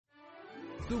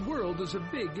The world is a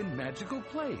big and magical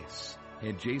place,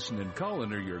 and Jason and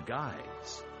Colin are your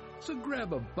guides. So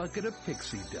grab a bucket of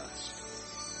pixie dust,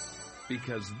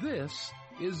 because this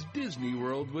is Disney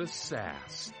World with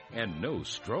sass and no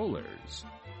strollers.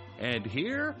 And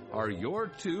here are your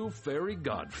two fairy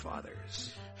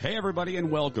godfathers. Hey everybody,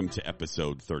 and welcome to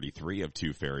episode 33 of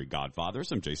Two Fairy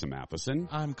Godfathers. I'm Jason Matheson.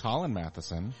 I'm Colin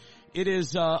Matheson. It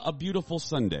is a beautiful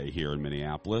Sunday here in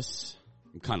Minneapolis.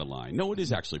 I'm kind of lying. No, it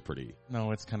is actually pretty.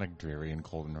 No, it's kind of dreary and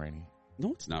cold and rainy.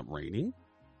 No, it's not raining.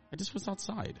 I just was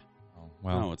outside. Oh,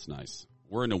 well. No, it's nice.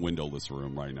 We're in a windowless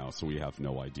room right now, so we have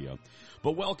no idea.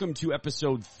 But welcome to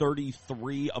episode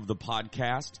 33 of the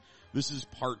podcast. This is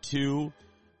part 2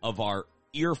 of our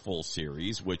Earful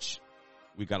series, which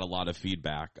we got a lot of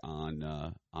feedback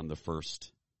on the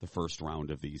first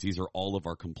round of these. These are all of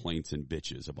our complaints and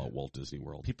bitches about Walt Disney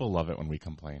World. People love it when we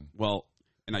complain. Well,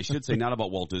 and I should say not about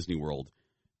Walt Disney World.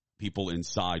 People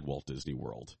inside Walt Disney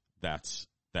World. That's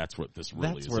what this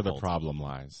really is. That's where about. the problem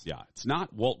lies. Yeah, it's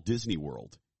not Walt Disney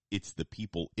World. It's the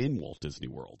people in Walt Disney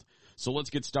World. So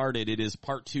let's get started. It is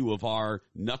part 2 of our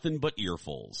Nothing But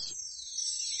Earfuls.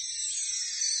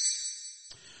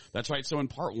 That's right. So in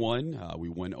part 1, we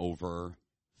went over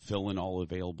fill in all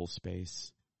available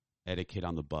space, etiquette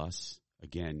on the bus.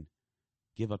 Again,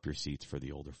 give up your seats for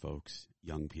the older folks,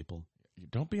 young people.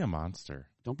 Don't be a monster.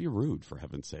 Don't be rude, for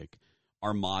heaven's sake.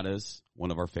 Armadas,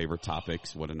 one of our favorite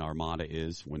topics, what an armada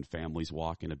is when families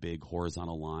walk in a big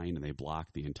horizontal line and they block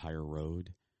the entire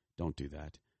road. Don't do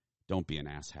that. Don't be an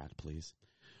asshat, please.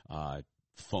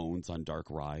 Phones on dark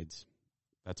rides.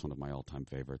 That's one of my all-time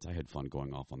favorites. I had fun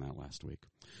going off on that last week.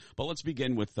 But let's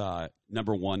begin with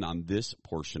number 1 on this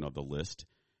portion of the list,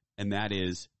 and that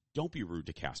is don't be rude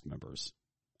to cast members.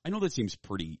 I know that seems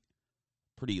pretty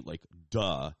like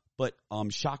duh, but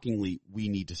shockingly, we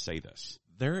need to say this.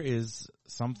 There is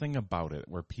something about it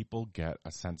where people get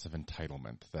a sense of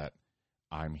entitlement that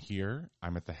I'm here,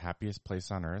 I'm at the happiest place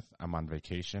on earth, I'm on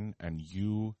vacation, and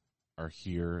you are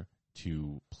here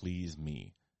to please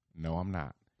me. No, I'm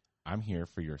not. I'm here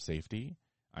for your safety.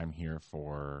 I'm here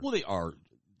for... Well, they are.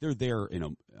 They're there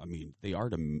they are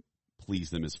to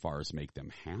please them as far as make them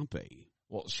happy.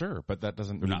 Well, sure, but that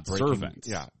doesn't They're mean not breaking, servants.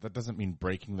 Yeah, that doesn't mean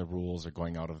breaking the rules or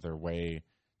going out of their way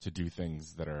to do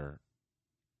things that are,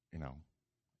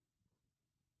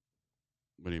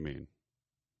 What do you mean?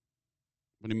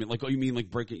 What do you mean? Like, oh, you mean like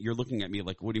break it? You're looking at me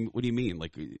like, what do you mean?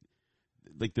 Like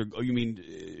they're, oh, you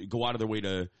mean go out of their way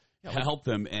to help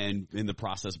them and in the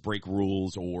process break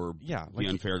rules or be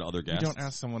unfair to other guests? You don't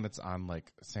ask someone that's on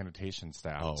like sanitation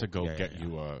staff to go get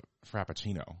you a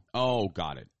Frappuccino. Oh,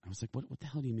 got it. I was like, what the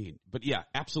hell do you mean? But yeah,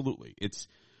 absolutely.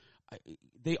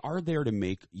 They are there to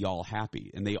make y'all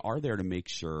happy, and they are there to make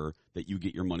sure that you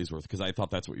get your money's worth, because I thought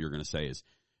that's what you were going to say is,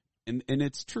 and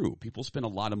it's true. People spend a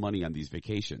lot of money on these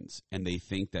vacations, and they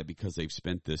think that because they've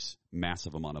spent this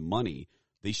massive amount of money,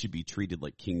 they should be treated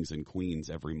like kings and queens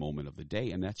every moment of the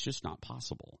day, and that's just not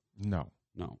possible. No.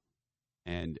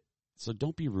 And so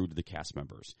don't be rude to the cast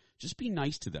members. Just be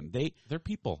nice to them. They're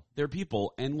people. They're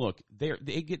people, and look,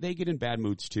 they get in bad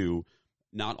moods too.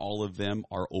 Not all of them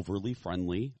are overly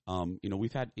friendly.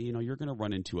 We've had, you're going to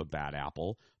run into a bad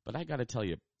apple, but I got to tell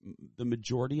you, the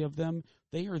majority of them,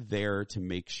 they are there to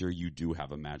make sure you do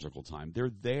have a magical time.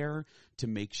 They're there to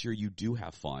make sure you do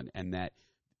have fun, and that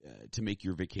to make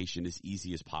your vacation as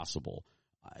easy as possible.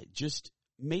 Just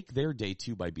make their day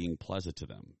too by being pleasant to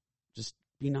them. Just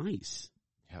be nice.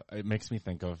 Yeah, it makes me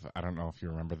think of, I don't know if you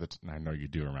remember I know you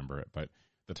do remember it, but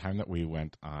the time that we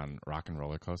went on Rock and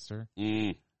Roller Coaster.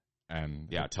 And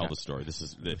tell the story. This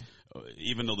is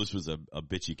even though this was a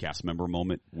bitchy cast member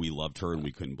moment, we loved her and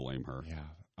we couldn't blame her.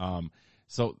 Yeah.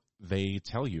 So they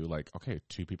tell you like, okay,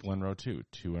 2 people in row 2,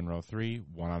 2 in row 3,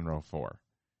 1 on row 4,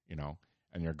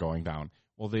 and you're going down.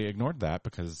 Well, they ignored that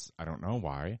because I don't know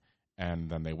why. And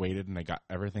then they waited and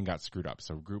everything got screwed up.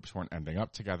 So groups weren't ending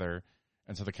up together.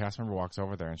 And so the cast member walks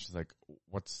over there and she's like,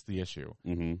 what's the issue?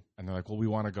 Mm-hmm. And they're like, well, we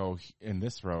want to go in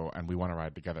this row and we want to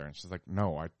ride together. And she's like,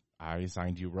 no, I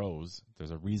assigned you rows.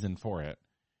 There's a reason for it.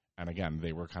 And again,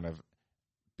 they were kind of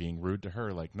being rude to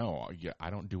her. Like, no, I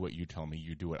don't do what you tell me.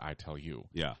 You do what I tell you.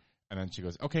 Yeah. And then she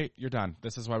goes, okay, you're done.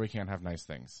 This is why we can't have nice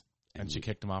things. And she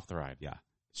kicked him off the ride. Yeah.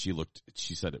 She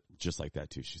said it just like that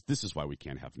too. This is why we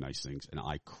can't have nice things. And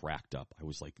I cracked up. I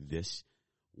was like, this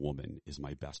woman is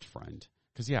my best friend.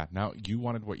 Because now you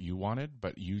wanted what you wanted,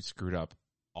 but you screwed up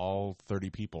all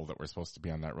 30 people that were supposed to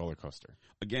be on that roller coaster.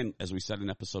 Again, as we said in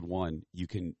episode 1, you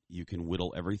can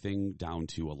whittle everything down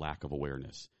to a lack of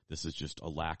awareness. This is just a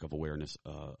lack of awareness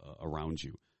around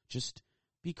you. Just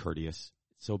be courteous.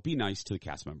 So be nice to the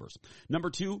cast members. Number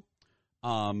 2,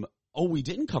 Oh, we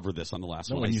didn't cover this on the last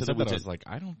No, one. when you said that, I did. was like,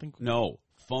 I don't think. No,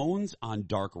 phones on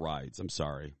dark rides. I'm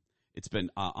sorry. It's been,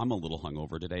 I'm a little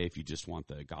hungover today if you just want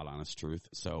the God honest truth.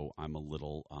 So I'm a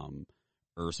little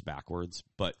backwards.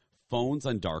 But phones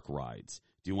on dark rides.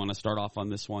 Do you want to start off on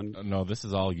this one? No, this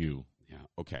is all you. Yeah,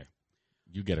 okay.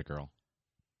 You get it, girl.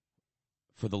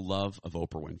 For the love of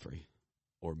Oprah Winfrey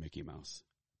or Mickey Mouse,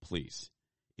 please,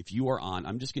 if you are on,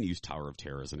 I'm just going to use Tower of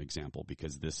Terror as an example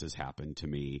because this has happened to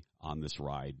me on this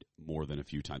ride more than a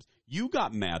few times. You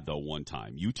got mad, though, one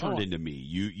time. You turned into me.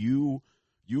 You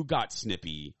got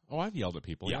snippy. Oh, I've yelled at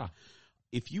people, yeah.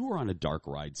 If you were on a dark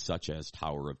ride such as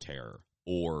Tower of Terror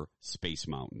or Space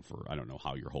Mountain for, I don't know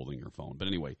how you're holding your phone, but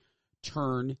anyway,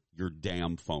 turn your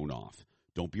damn phone off.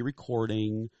 Don't be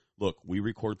recording. Look, we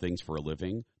record things for a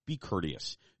living. Be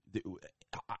courteous.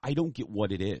 I don't get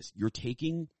what it is. You're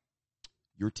taking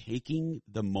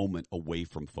the moment away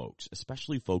from folks,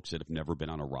 especially folks that have never been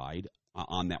on a ride,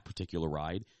 on that particular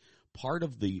ride. Part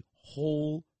of the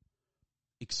whole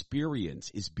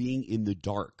experience is being in the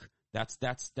dark. That's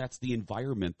the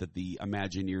environment that the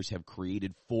Imagineers have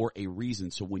created for a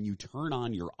reason. So when you turn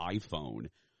on your iPhone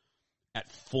at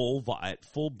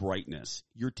full brightness,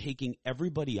 you're taking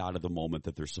everybody out of the moment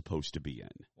that they're supposed to be in.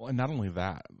 Well, and not only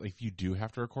that, if you do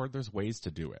have to record, there's ways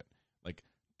to do it. Like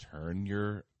turn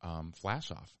your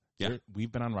flash off. Yeah. We've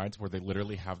been on rides where they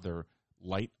literally have their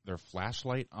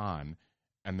flashlight on,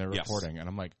 and they're recording. And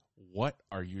I'm like, what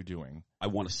are you doing? I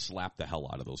want to slap the hell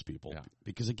out of those people. Yeah.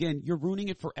 Because, again, you're ruining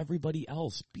it for everybody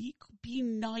else. Be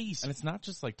nice. And it's not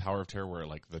just like Tower of Terror where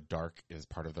like the dark is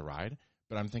part of the ride,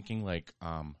 but I'm thinking like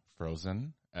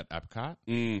Frozen at Epcot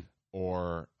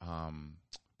or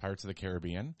Pirates of the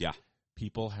Caribbean. Yeah.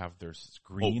 People have their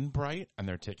screen bright and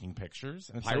they're taking pictures.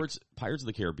 And Pirates of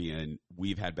the Caribbean,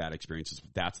 we've had bad experiences.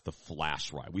 That's the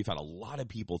flash ride. We've had a lot of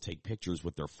people take pictures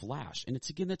with their flash. And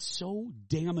that's so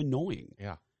damn annoying.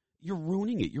 Yeah. You're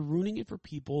ruining it. You're ruining it for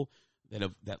people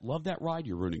that love that ride.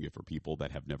 You're ruining it for people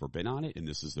that have never been on it and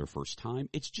this is their first time.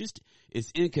 It's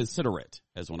inconsiderate,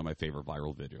 as one of my favorite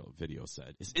viral videos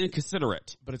said. It's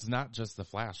inconsiderate. But it's not just the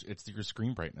flash. It's your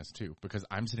screen brightness, too, because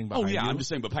I'm sitting behind you. Oh, yeah, I'm just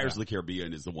saying, but Pirates of the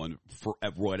Caribbean is the one, for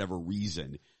whatever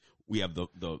reason, we have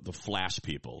the flash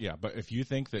people. Yeah, but if you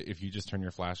think that if you just turn your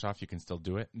flash off, you can still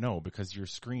do it, no, because your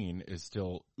screen is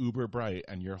still uber bright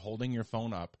and you're holding your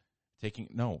phone up,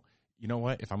 no. You know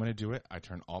what? If I'm going to do it, I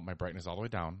turn all my brightness all the way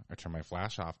down. I turn my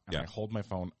flash off, and I hold my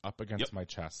phone up against my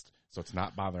chest so it's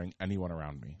not bothering anyone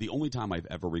around me. The only time I've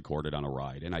ever recorded on a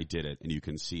ride, and I did it, and you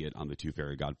can see it on the Two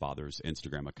Fairy Godfathers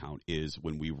Instagram account, is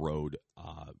when we rode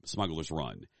Smuggler's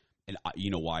Run. And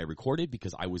you know why I recorded?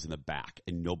 Because I was in the back,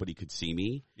 and nobody could see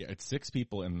me. Yeah, it's 6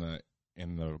 people in the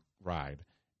ride,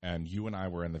 and you and I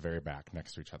were in the very back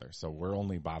next to each other. So we're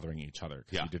only bothering each other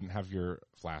because you didn't have your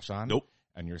flash on. Nope.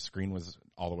 And your screen was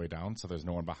all the way down, so there's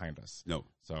no one behind us. No.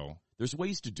 So there's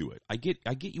ways to do it. I get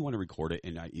you want to record it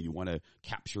and you want to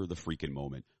capture the freaking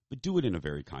moment, but do it in a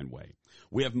very kind way.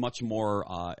 We have much more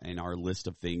in our list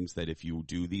of things that if you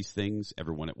do these things,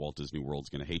 everyone at Walt Disney World is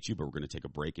going to hate you, but we're going to take a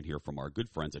break and hear from our good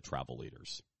friends at Travel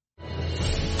Leaders.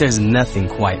 There's nothing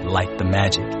quite like the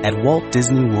magic at Walt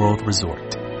Disney World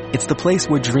Resort. It's the place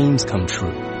where dreams come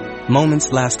true,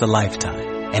 moments last a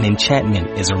lifetime, and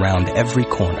enchantment is around every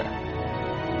corner.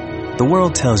 The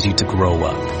world tells you to grow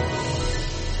up.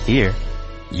 Here,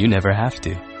 you never have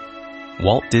to.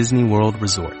 Walt Disney World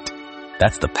Resort.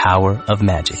 That's the power of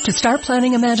magic. To start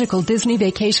planning a magical Disney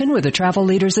vacation with a Travel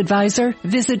Leaders advisor,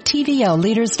 visit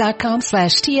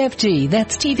tvlleaders.com/TFG.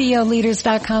 That's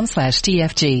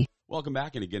tvlleaders.com/TFG. Welcome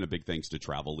back, and again, a big thanks to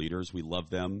Travel Leaders. We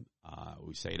love them.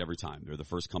 We say it every time. They're the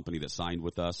first company that signed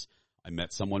with us. I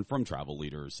met someone from Travel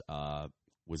Leaders,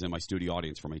 was in my studio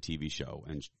audience for my TV show,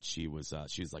 and she was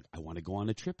like, I want to go on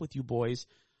a trip with you boys.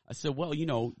 I said, well, you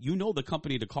know the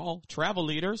company to call, Travel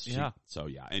Leaders. Yeah.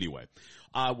 Anyway.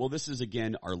 Well, this is,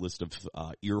 again, our list of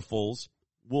earfuls.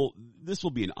 Well, this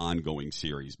will be an ongoing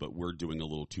series, but we're doing a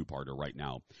little two-parter right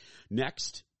now.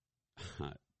 Next,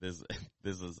 this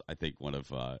is, I think, one of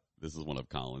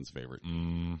Colin's favorite.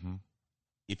 Mm-hmm.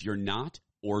 If you're not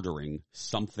ordering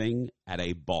something at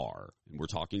a bar, and we're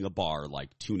talking a bar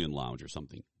like Tune-In Lounge or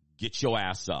something, get your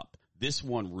ass up. This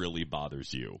one really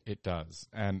bothers you. It does.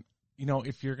 And,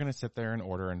 if you're going to sit there and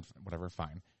order and whatever,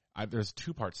 fine. There's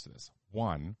 2 parts to this.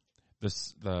 One,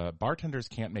 the bartenders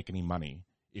can't make any money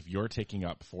if you're taking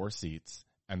up 4 seats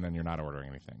and then you're not ordering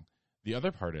anything. The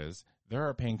other part is there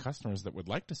are paying customers that would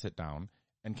like to sit down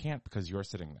and can't because you're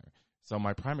sitting there. So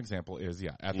my prime example is,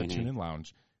 at the Tune-In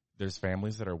Lounge, there's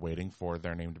families that are waiting for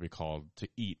their name to be called to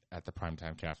eat at the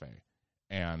Primetime Cafe.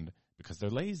 And because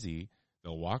they're lazy,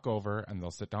 they'll walk over and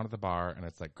they'll sit down at the bar, and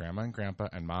it's like grandma and grandpa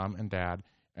and mom and dad,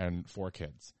 and 4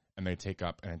 kids, and they take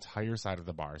up an entire side of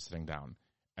the bar sitting down,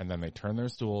 and then they turn their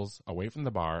stools away from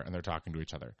the bar and they're talking to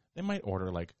each other. They might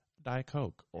order like a Diet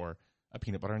Coke or a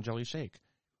peanut butter and jelly shake.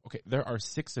 Okay, there are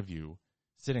 6 of you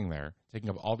sitting there taking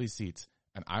up all these seats,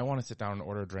 and I want to sit down and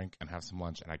order a drink and have some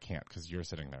lunch, and I can't because you're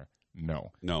sitting there.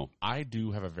 No. I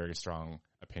do have a very strong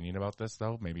opinion about this,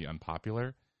 though, maybe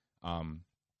unpopular. I'm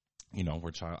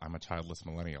a childless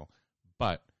millennial,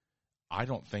 but I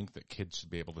don't think that kids should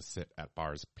be able to sit at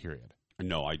bars, period.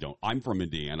 No, I don't. I'm from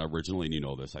Indiana originally, and you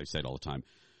know this. I say it all the time.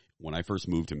 When I first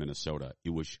moved to Minnesota,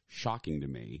 it was shocking to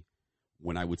me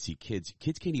when I would see kids.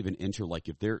 Kids can't even enter, like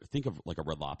if they're, think of like a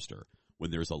Red Lobster,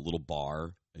 when there's a little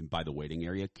bar and by the waiting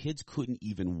area, kids couldn't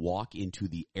even walk into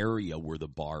the area where the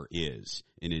bar is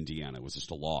in Indiana. It was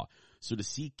just a law. So to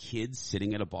see kids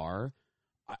sitting at a bar,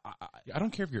 I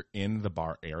don't care if you're in the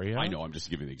bar area. I know. I'm just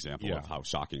giving the example of how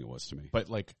shocking it was to me. But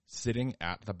like sitting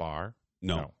at the bar,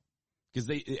 no. Because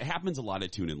it happens a lot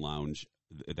at Tune In Lounge.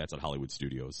 That's at Hollywood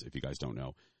Studios. If you guys don't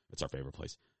know, it's our favorite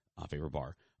place, favorite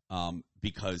bar.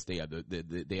 Because they have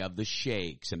the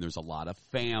shakes and there's a lot of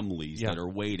families that are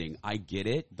waiting. I get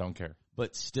it. Don't care.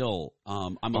 But still,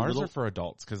 bars are for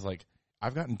adults because like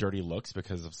I've gotten dirty looks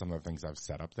because of some of the things I've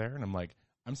set up there, and I'm like,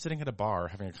 I'm sitting at a bar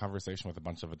having a conversation with a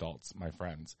bunch of adults, my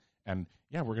friends, and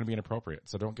we're going to be inappropriate.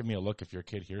 So don't give me a look if your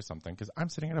kid hears something because I'm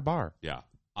sitting at a bar. Yeah,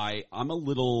 I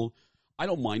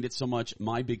don't mind it so much.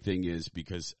 My big thing is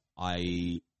because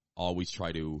I always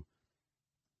try to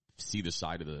see the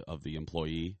side of the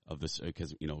employee of this,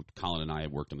 because Colin and I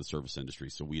have worked in the service industry,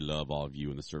 so we love all of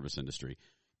you in the service industry.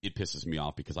 It pisses me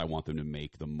off because I want them to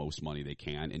make the most money they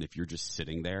can, and if you're just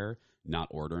sitting there not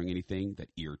ordering anything, that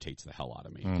irritates the hell out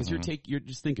of me. Because you're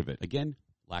just think of it again,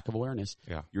 lack of awareness.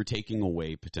 Yeah, you're taking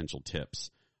away potential tips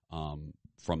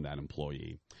from that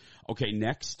employee. Okay,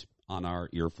 next on our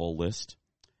earful list.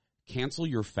 Cancel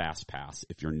your Fast Pass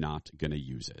if you're not going to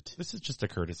use it. This is just a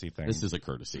courtesy thing. This is a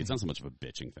courtesy. It's not so much of a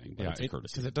bitching thing, but it's a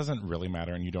courtesy. Because it doesn't really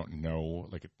matter, and you don't know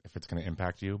like if it's going to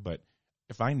impact you. But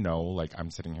if I know, like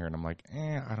I'm sitting here and I'm like,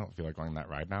 I don't feel like going that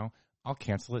ride now, I'll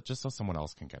cancel it just so someone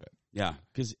else can get it. Yeah,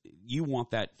 because you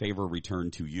want that favor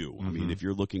returned to you. I mean, if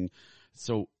you're looking,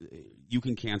 so you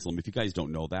can cancel them. If you guys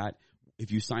don't know that,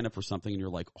 if you sign up for something and you're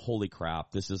like, holy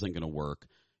crap, this isn't going to work.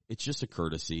 It's just a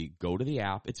courtesy. Go to the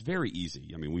app. It's very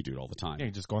easy. I mean, we do it all the time. Yeah,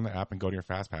 you just go on the app and go to your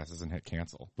Fast Passes and hit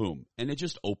cancel. Boom. And it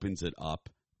just opens it up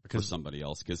for somebody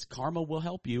else because karma will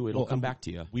help you. It'll come back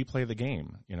to you. We play the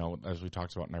game, as we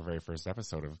talked about in our very first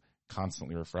episode of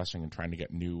constantly refreshing and trying to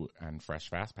get new and fresh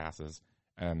Fast Passes.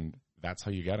 And that's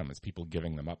how you get them, is people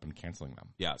giving them up and canceling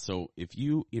them. Yeah. So if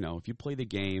you play the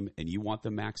game and you want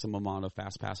the maximum amount of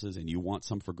Fast Passes and you want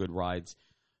some for good rides,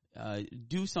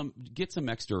 get some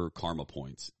extra karma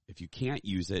points. If you can't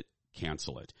use it,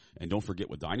 cancel it. And don't forget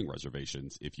with dining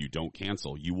reservations, if you don't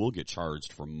cancel, you will get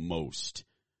charged for most.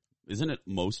 Isn't it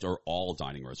most or all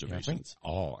dining reservations? Yeah, I think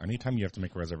all. Anytime you have to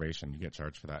make a reservation, you get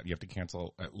charged for that. You have to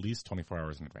cancel at least 24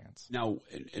 hours in advance. Now,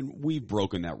 and we've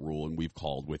broken that rule and we've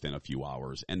called within a few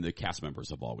hours, and the cast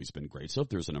members have always been great. So if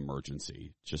there's an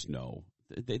emergency, just know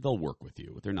they'll work with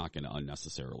you. They're not going to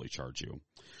unnecessarily charge you.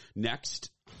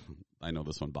 Next, I know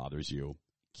this one bothers you.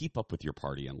 Keep up with your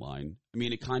party in line. I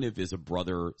mean, it kind of is a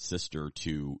brother-sister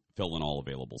to fill in all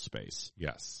available space.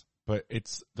 Yes, but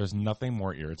there's nothing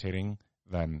more irritating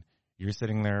than you're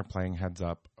sitting there playing Heads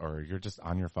Up, or you're just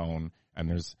on your phone and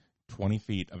there's 20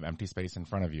 feet of empty space in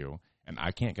front of you and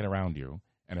I can't get around you.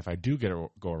 And if I do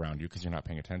go around you because you're not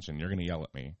paying attention, you're going to yell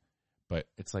at me. But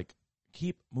it's like,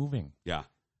 keep moving. Yeah.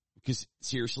 Because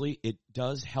seriously, it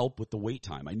does help with the wait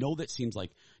time. I know that seems like,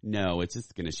 no, it's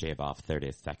just going to shave off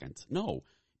 30 seconds. No.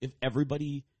 If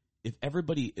everybody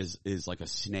is like a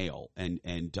snail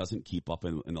and doesn't keep up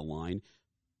in the line,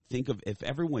 think of if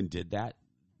everyone did that,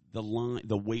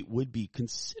 the wait would be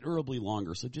considerably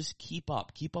longer. So just keep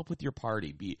up with your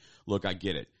party. Look, I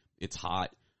get it. It's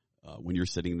hot when you're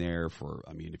sitting there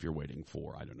if you're waiting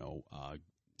for, I don't know,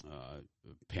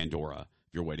 Pandora,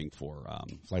 if you're waiting for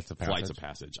Flights of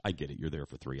Passage. I get it. You're there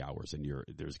for 3 hours and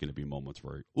there's going to be moments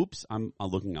where, oops, I'm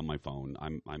looking on my phone.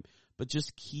 But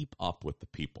just keep up with the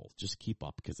people. Just keep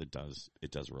up because it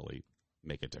does really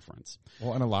make a difference.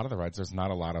 Well, and a lot of the rides, there's not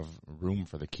a lot of room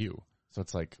for the queue. So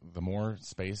it's like the more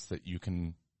space that you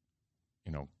can,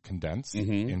 condense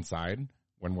inside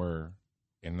when we're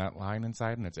in that line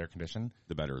inside and it's air conditioned,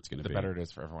 the better it's going to be. The better it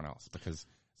is for everyone else, because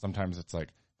sometimes it's like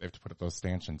they have to put up those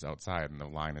stanchions outside and the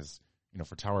line is,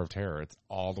 for Tower of Terror, it's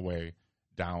all the way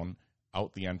down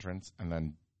out the entrance and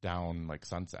then down like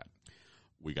Sunset.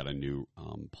 We got a new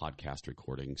podcast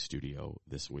recording studio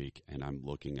this week, and I'm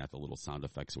looking at the little sound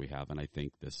effects we have, and I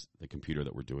think the computer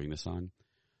that we're doing this on,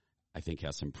 I think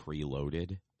has some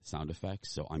preloaded sound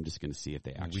effects, so I'm just going to see if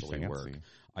they We actually fancy. work.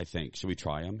 I think. Should we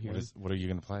try them here? What are you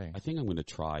going to play? I think I'm going to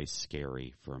try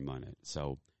scary for a minute.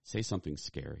 So say something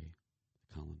scary,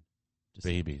 Colin. Just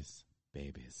Babies.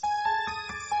 babies.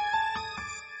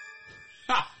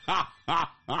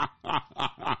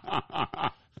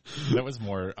 That was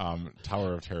more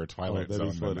Tower of Terror Twilight Oh, that Zone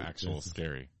is than funny. actual Yes.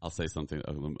 scary. I'll say something.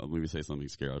 Let me say something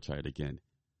scary. I'll try it again.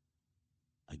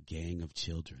 A gang of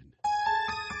children.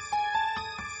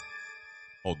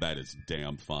 Oh, that is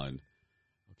damn fun.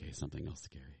 Okay, something else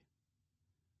scary.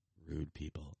 Rude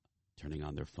people turning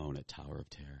on their phone at Tower of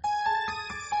Terror.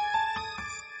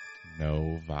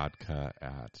 No vodka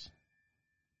at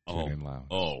Tune In Lounge.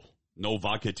 Oh, no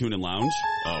vodka tune and lounge?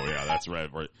 Oh, yeah, that's right.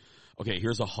 Okay,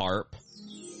 here's a harp.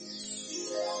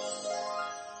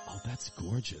 Oh, that's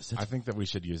gorgeous. I think that we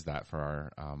should use that for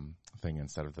our thing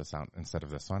instead of this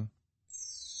one.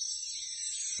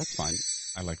 That's fine.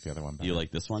 I like the other one better. You like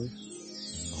this one?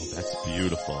 Oh, that's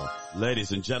beautiful.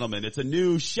 Ladies and gentlemen, it's a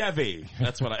new Chevy.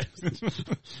 That's what I...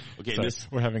 Okay, So this...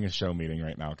 we're having a show meeting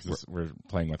right now because we're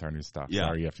playing with our new stuff. Yeah.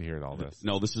 Sorry you have to hear all this.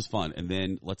 No, this is fun. And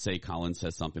then let's say Colin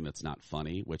says something that's not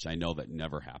funny, which I know that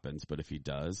never happens, but if he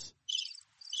does...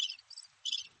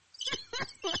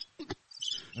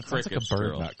 It sounds like Crickets, a bird,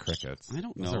 girl. not crickets. I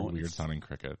don't Those know. are weird sounding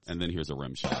crickets. And then here's a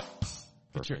rim shot.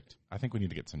 Perfect. I think we need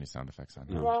to get some new sound effects on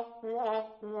here. Wow.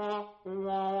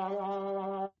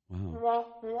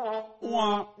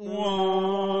 Wah,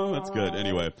 wah. That's good.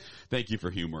 Anyway, thank you for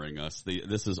humoring us.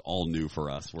 This is all new for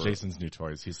us. Jason's new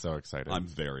toys. He's so excited. I'm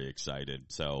very excited.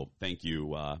 So thank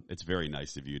you. It's very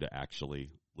nice of you to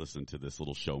actually listen to this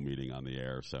little show meeting on the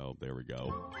air. So there we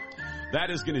go. That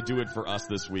is going to do it for us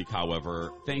this week. However,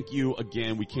 thank you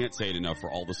again. We can't say it enough for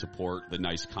all the support, the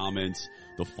nice comments,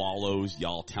 the follows,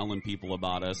 y'all telling people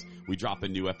about us. We drop a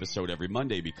new episode every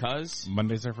Monday because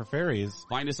Mondays are for fairies.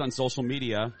 find us on social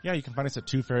media. Yeah, you can find us at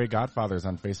Two Fairy Godfathers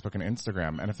on Facebook and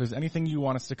Instagram. And if there's anything you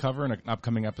want us to cover in an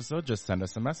upcoming episode, just send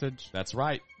us a message. That's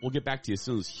right. We'll get back to you as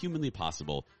soon as humanly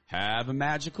possible. Have a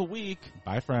magical week.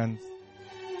 Bye, friends.